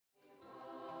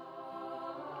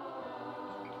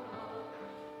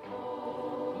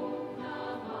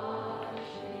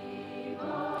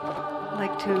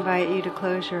to invite you to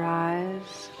close your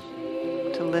eyes,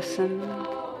 to listen,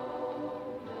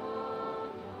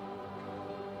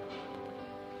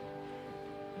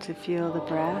 to feel the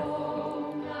breath,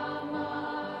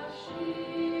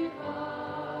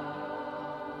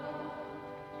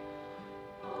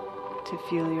 to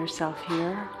feel yourself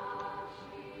here.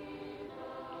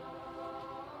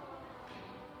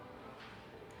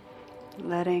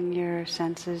 Letting your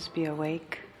senses be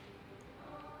awake.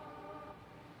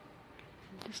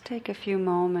 Just take a few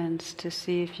moments to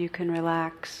see if you can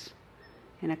relax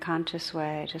in a conscious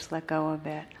way. Just let go a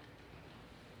bit.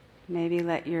 Maybe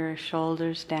let your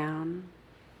shoulders down.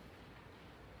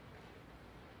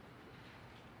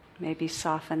 Maybe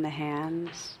soften the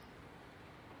hands.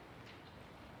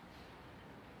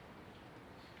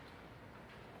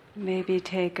 Maybe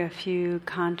take a few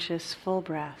conscious full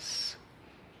breaths,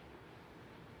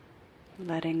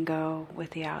 letting go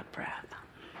with the out breath.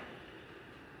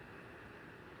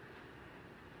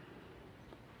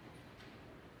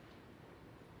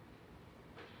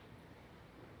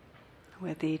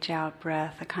 With each out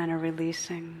breath, a kind of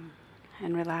releasing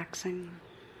and relaxing.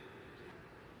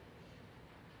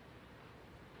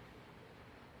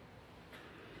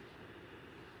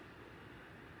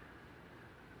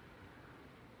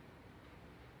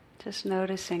 Just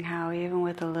noticing how even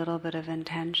with a little bit of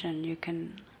intention you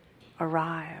can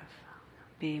arrive,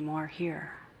 be more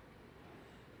here.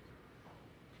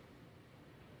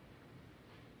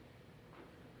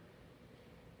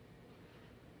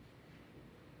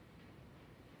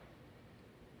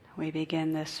 We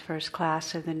begin this first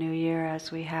class of the new year,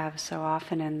 as we have so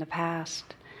often in the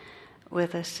past,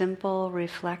 with a simple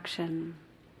reflection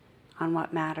on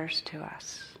what matters to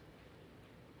us.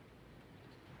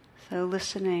 So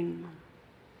listening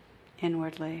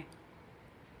inwardly,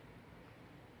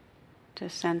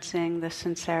 just sensing the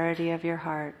sincerity of your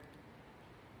heart.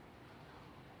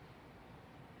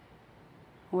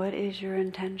 What is your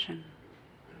intention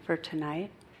for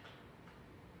tonight?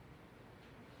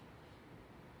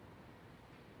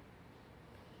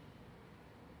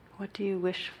 What do you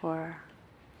wish for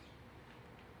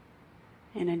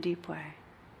in a deep way?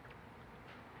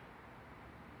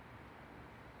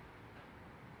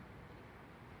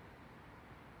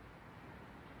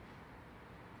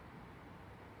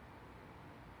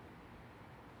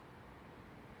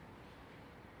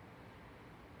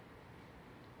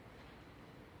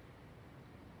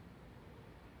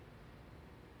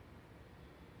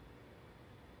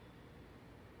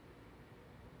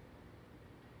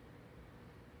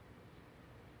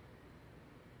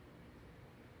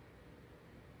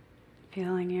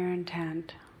 Feeling your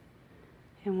intent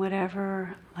in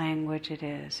whatever language it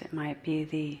is. It might be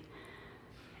the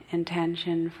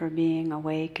intention for being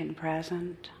awake and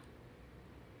present,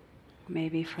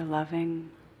 maybe for loving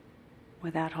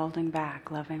without holding back,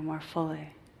 loving more fully.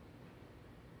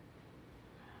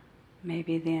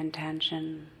 Maybe the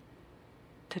intention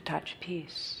to touch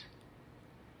peace.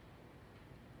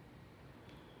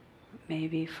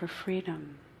 Maybe for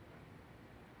freedom.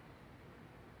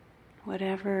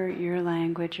 Whatever your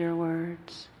language, your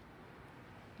words,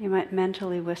 you might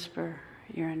mentally whisper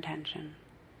your intention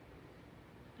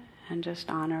and just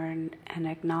honor and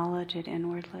acknowledge it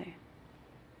inwardly.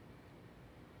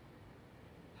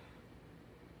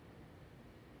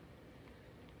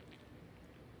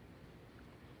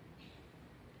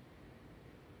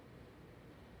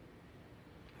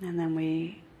 And then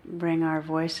we bring our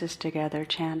voices together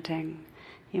chanting.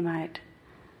 You might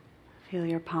feel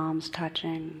your palms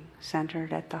touching,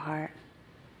 centered at the heart.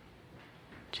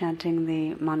 Chanting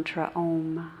the mantra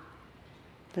Om,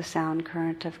 the sound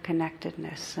current of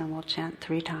connectedness, and we'll chant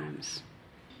 3 times.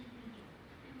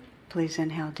 Please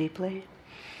inhale deeply.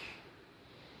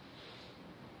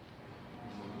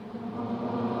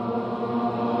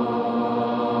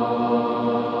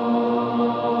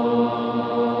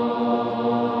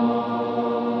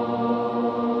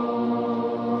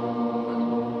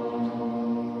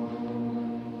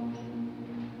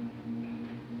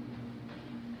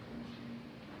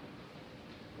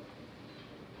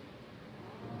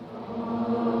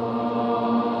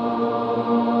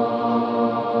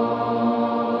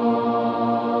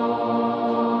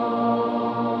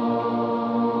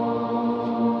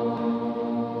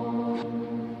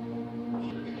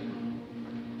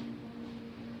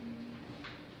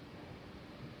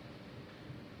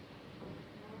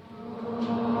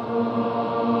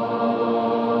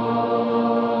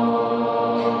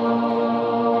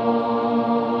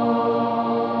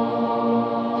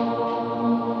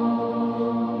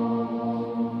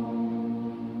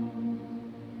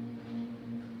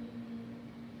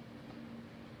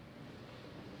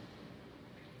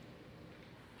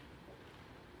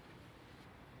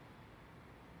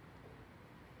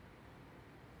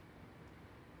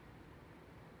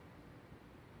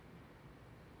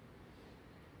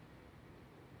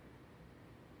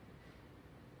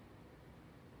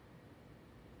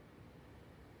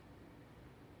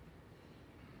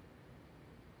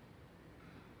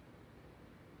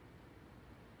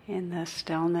 In the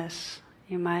stillness,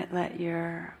 you might let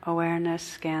your awareness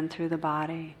scan through the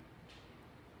body.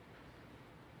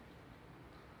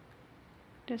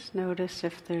 Just notice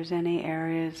if there's any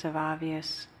areas of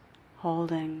obvious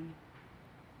holding,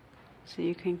 so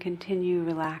you can continue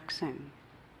relaxing.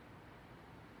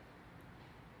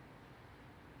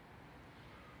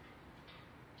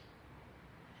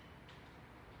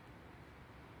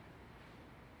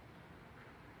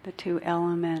 The two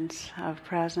elements of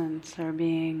presence are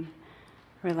being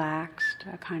relaxed,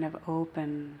 a kind of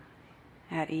open,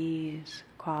 at ease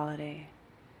quality,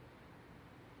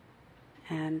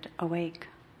 and awake,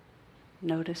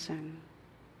 noticing.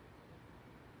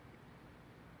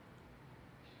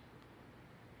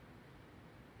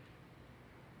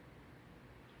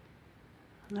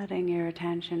 Letting your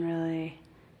attention really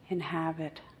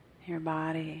inhabit your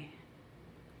body,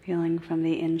 feeling from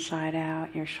the inside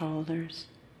out your shoulders,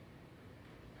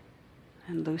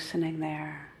 and loosening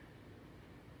there,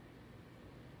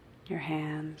 your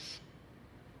hands,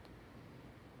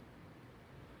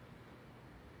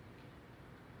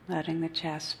 letting the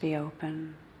chest be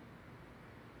open,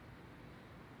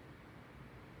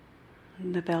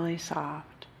 and the belly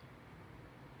soft.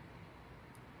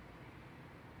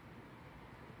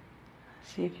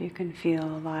 See if you can feel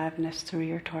aliveness through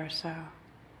your torso,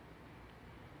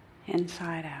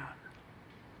 inside out.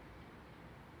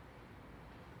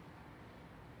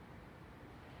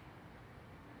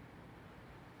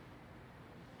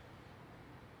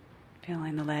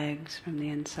 Feeling the legs from the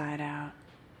inside out.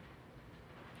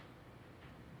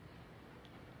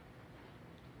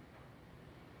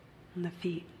 And the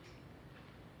feet.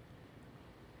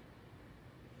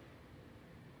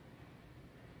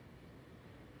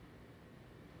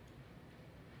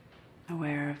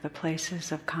 Aware of the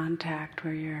places of contact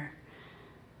where your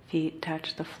feet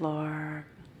touch the floor,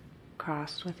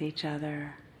 crossed with each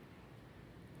other,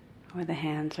 where the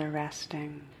hands are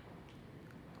resting,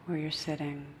 where you're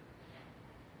sitting.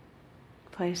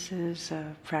 Places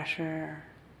of pressure,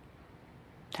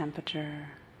 temperature,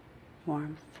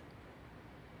 warmth.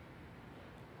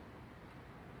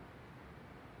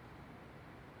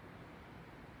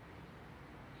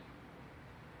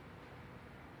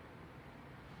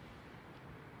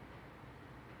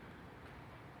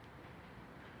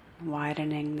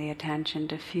 Widening the attention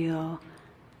to feel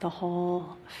the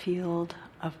whole field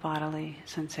of bodily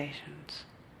sensations.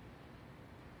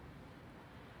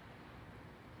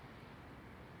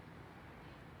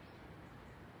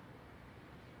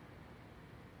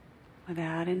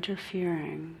 Without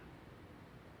interfering,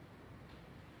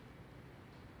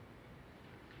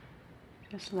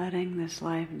 just letting this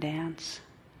life dance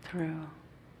through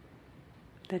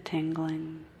the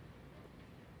tingling,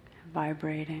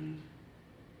 vibrating,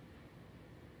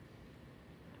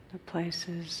 the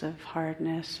places of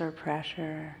hardness or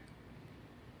pressure,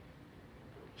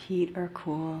 heat or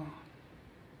cool.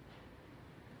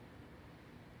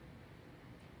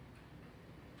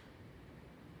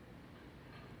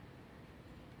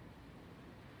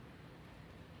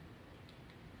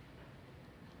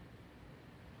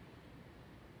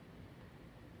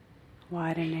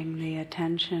 Widening the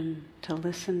attention to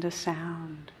listen to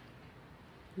sound,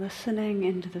 listening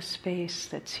into the space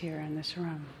that's here in this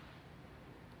room.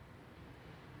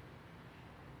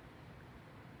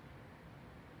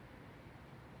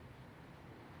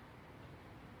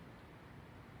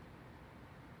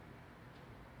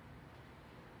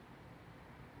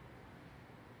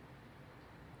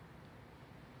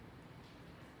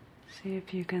 See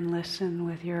if you can listen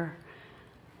with your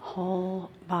whole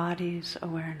body's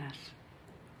awareness.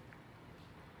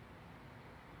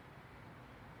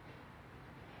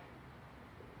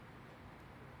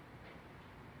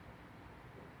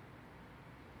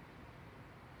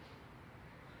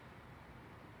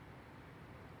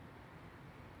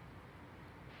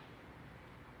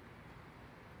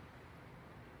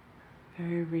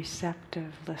 Very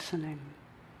receptive listening.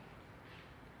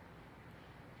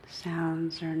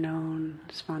 Sounds are known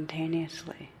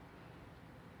spontaneously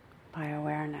by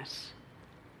awareness.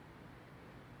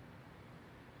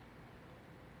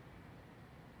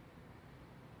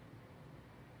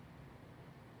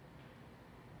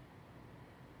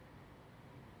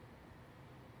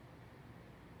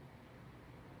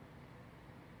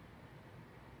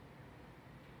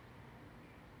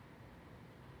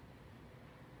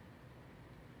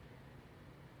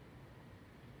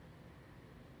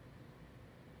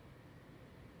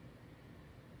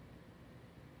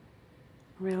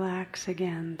 Relax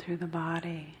again through the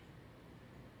body.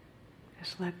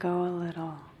 Just let go a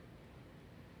little.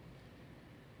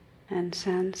 And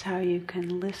sense how you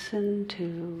can listen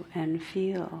to and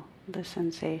feel the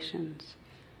sensations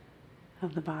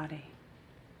of the body.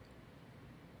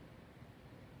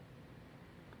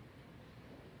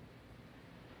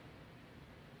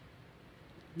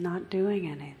 Not doing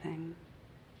anything.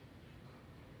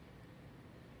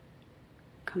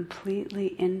 Completely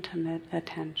intimate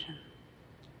attention.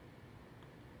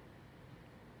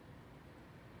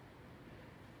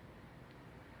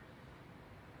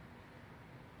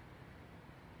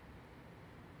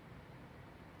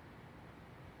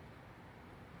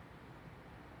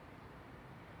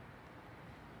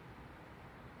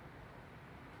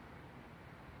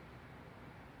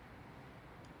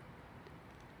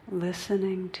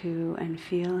 Listening to and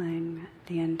feeling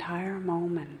the entire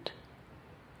moment.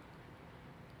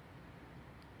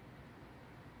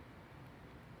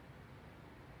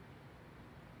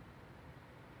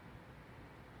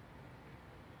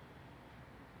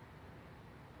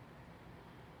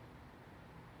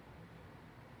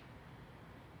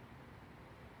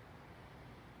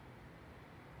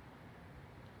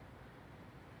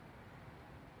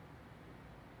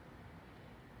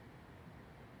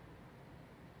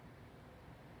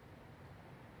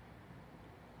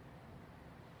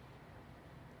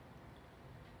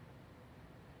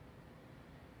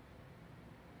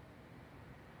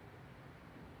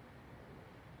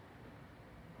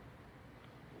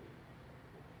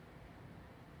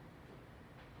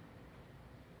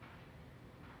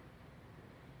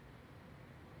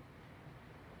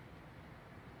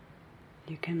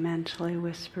 You can mentally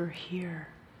whisper here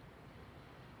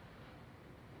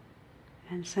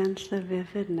and sense the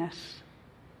vividness,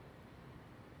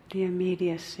 the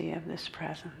immediacy of this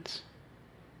presence.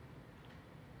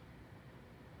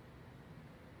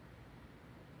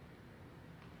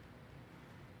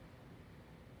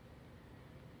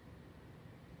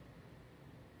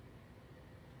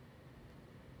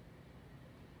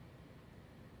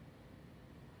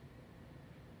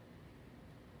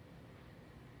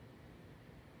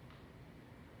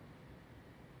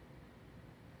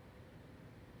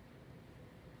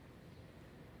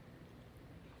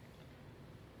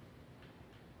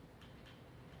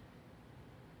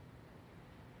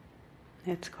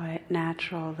 It's quite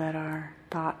natural that our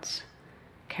thoughts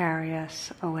carry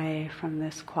us away from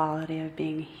this quality of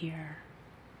being here.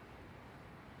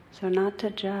 So not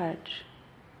to judge,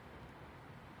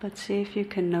 but see if you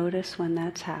can notice when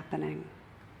that's happening.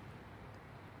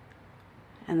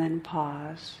 And then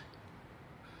pause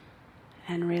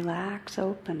and relax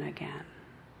open again,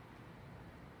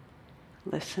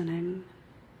 listening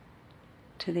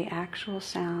to the actual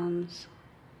sounds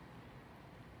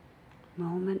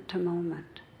moment to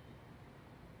moment.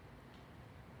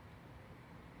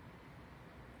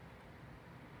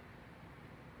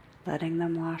 Letting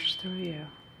them wash through you.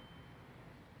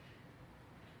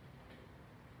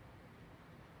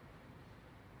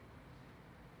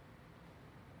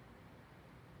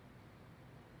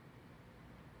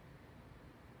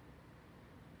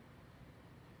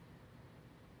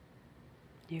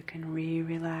 You can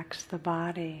relax the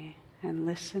body and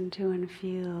listen to and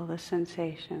feel the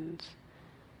sensations.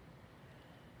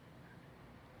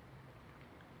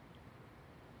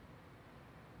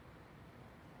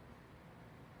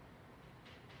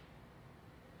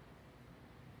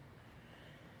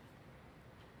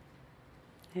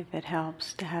 If it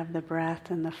helps to have the breath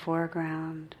in the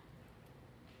foreground,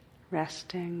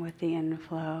 resting with the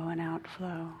inflow and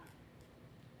outflow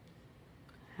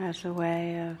as a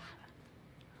way of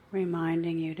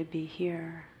reminding you to be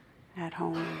here at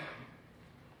home,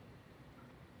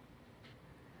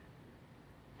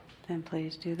 then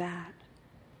please do that.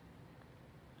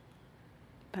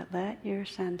 But let your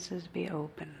senses be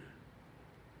open.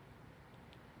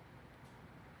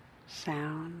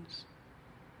 Sounds,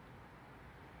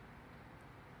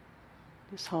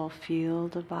 this whole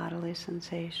field of bodily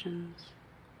sensations.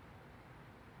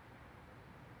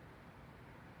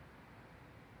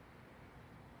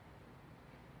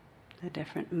 The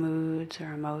different moods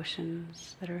or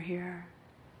emotions that are here.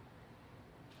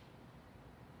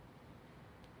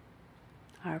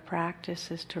 Our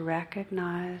practice is to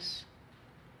recognize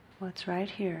what's right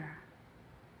here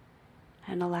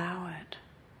and allow it.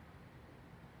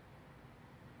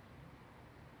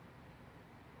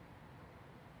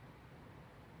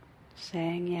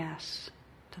 Saying yes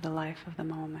to the life of the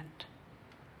moment.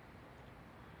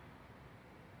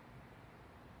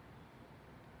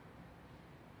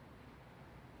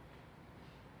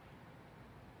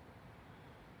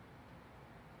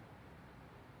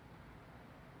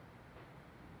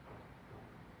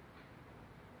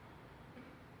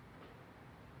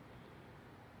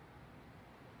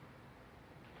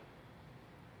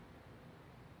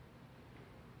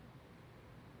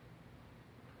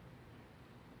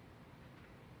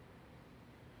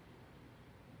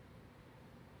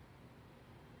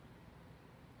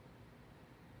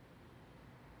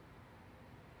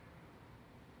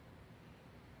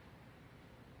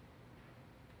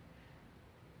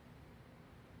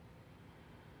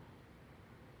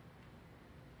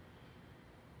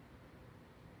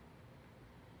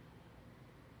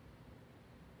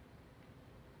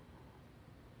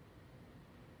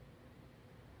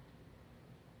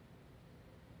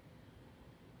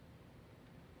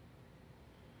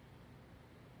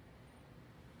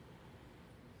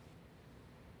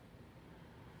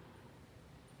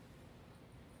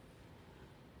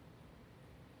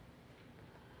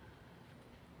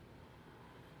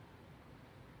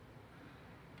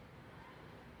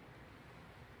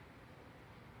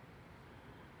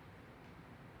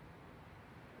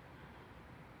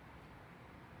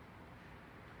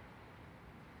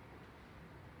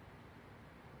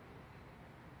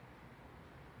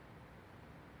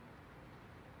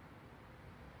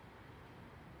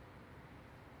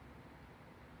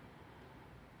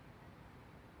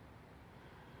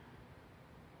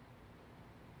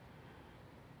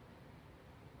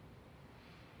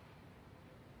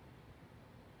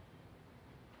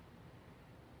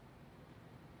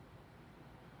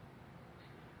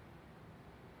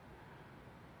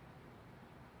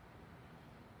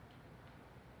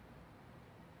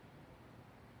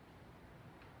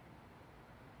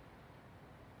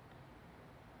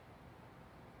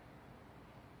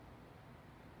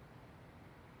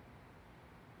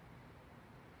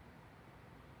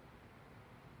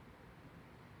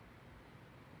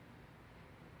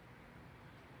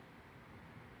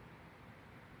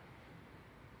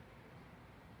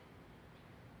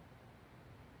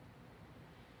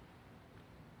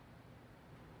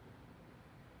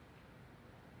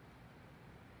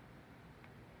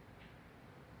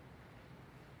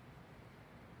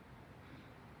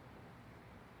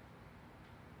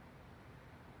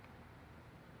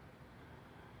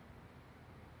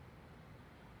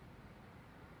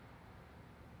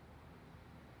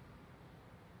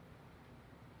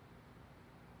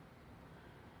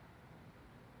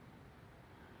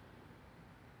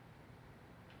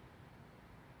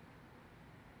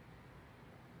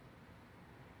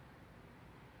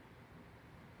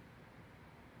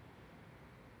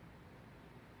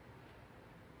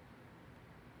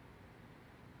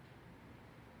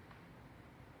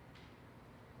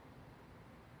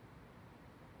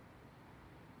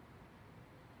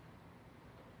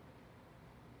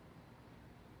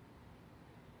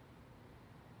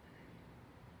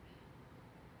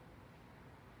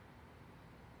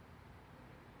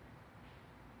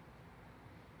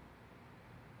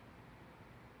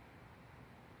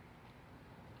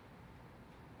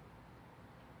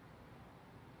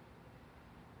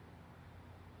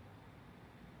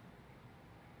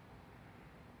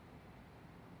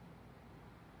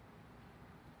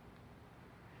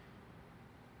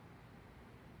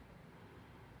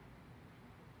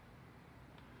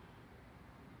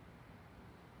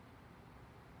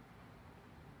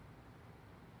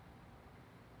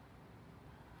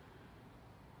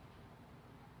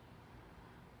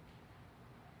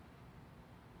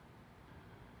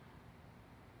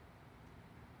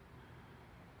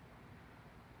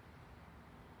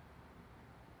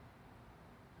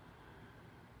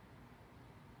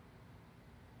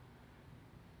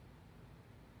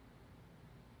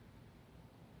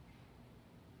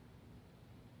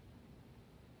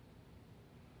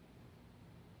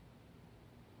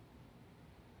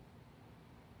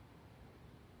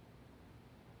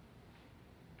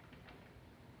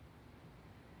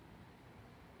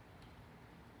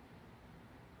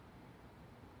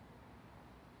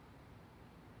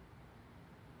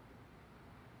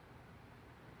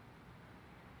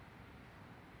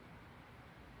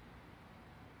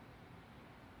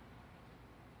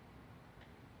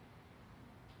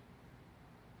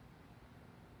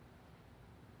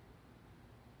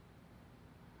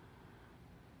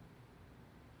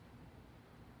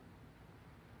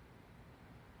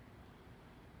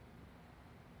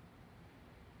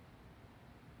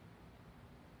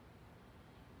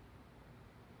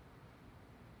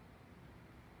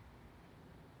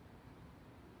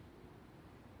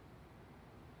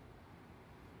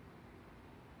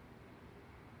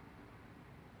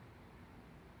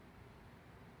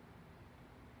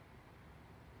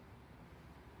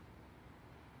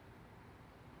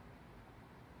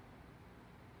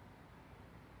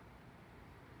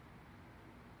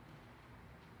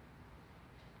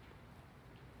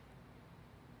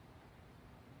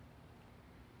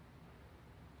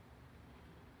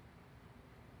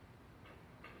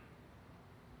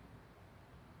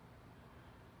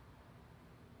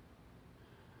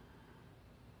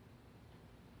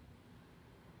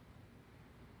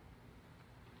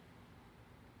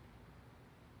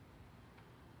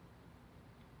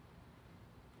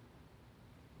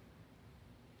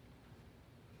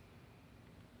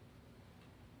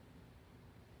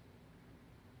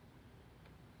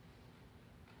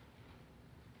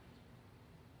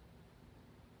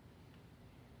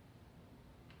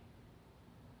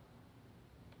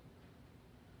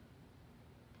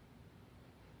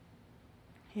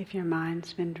 If your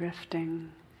mind's been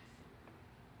drifting,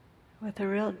 with a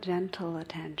real gentle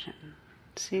attention,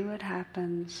 see what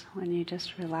happens when you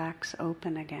just relax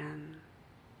open again,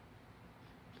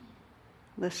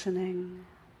 listening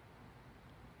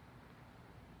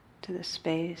to the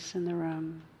space in the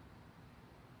room,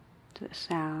 to the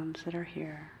sounds that are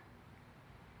here.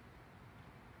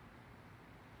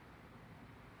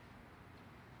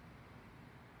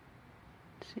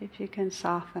 See if you can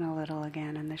soften a little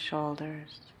again in the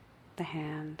shoulders, the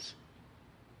hands.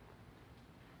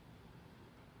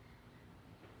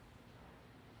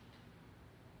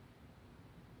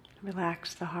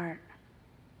 Relax the heart.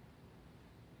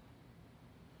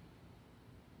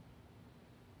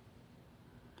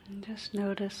 And just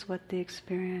notice what the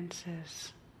experience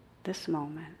is this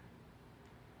moment.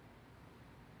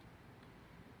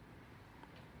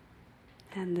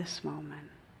 And this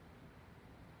moment.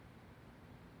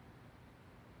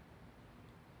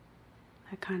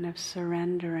 A kind of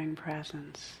surrendering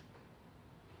presence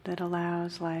that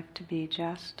allows life to be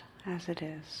just as it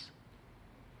is.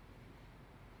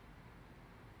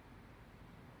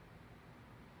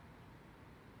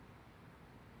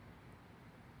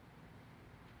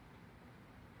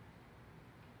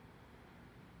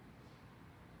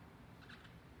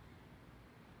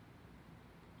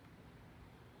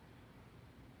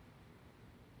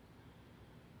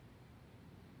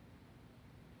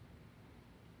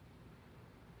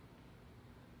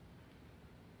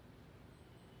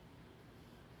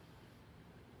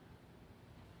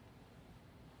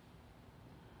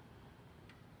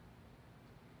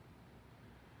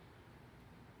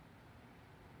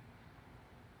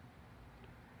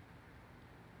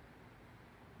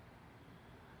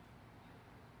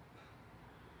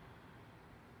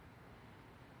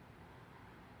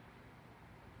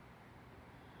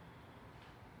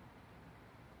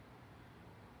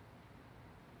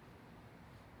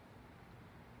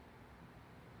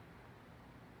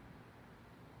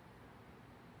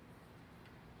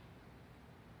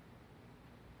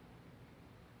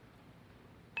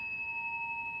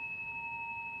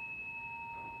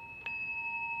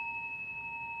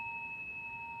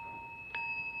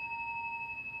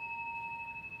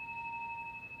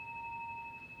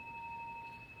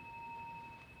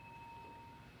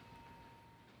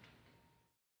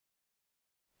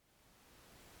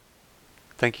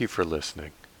 Thank you for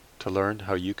listening. To learn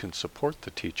how you can support the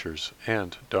teachers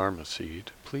and Dharma Seed,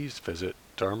 please visit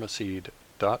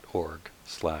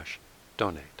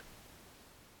dharmaseed.org/donate.